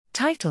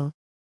Title: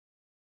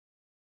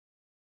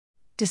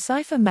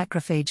 Decipher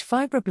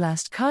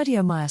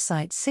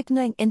macrophage-fibroblast-cardiomyocyte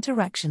signaling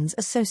interactions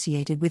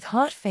associated with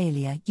heart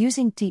failure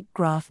using deep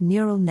graph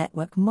neural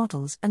network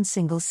models and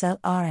single-cell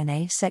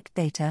RNA-seq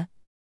data.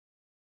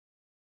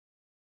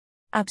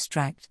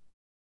 Abstract: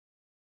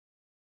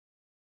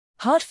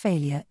 Heart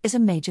failure is a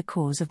major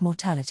cause of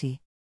mortality.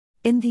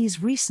 In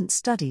these recent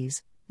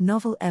studies,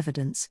 novel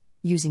evidence,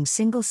 using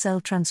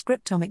single-cell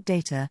transcriptomic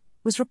data,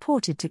 was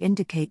reported to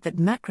indicate that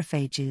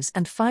macrophages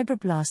and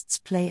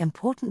fibroblasts play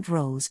important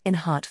roles in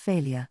heart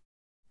failure.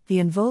 The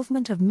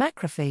involvement of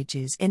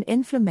macrophages in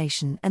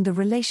inflammation and the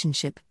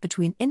relationship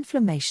between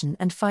inflammation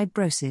and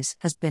fibrosis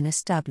has been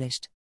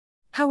established.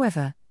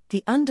 However,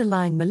 the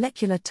underlying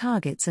molecular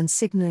targets and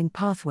signaling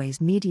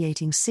pathways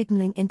mediating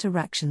signaling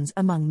interactions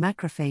among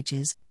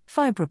macrophages,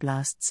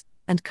 fibroblasts,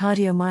 and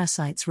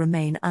cardiomyocytes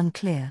remain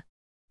unclear.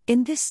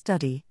 In this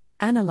study,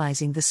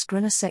 analyzing the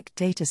RNA-seq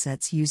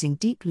datasets using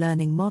deep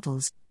learning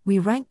models, we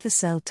ranked the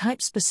cell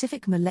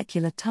type-specific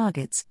molecular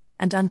targets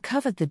and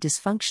uncovered the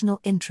dysfunctional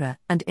intra-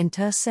 and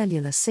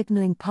intercellular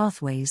signaling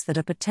pathways that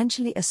are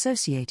potentially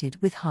associated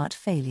with heart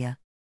failure.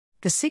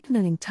 The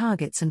signaling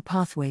targets and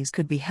pathways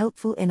could be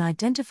helpful in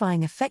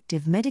identifying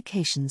effective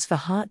medications for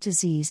heart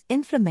disease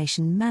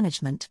inflammation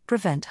management,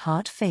 prevent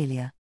heart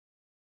failure.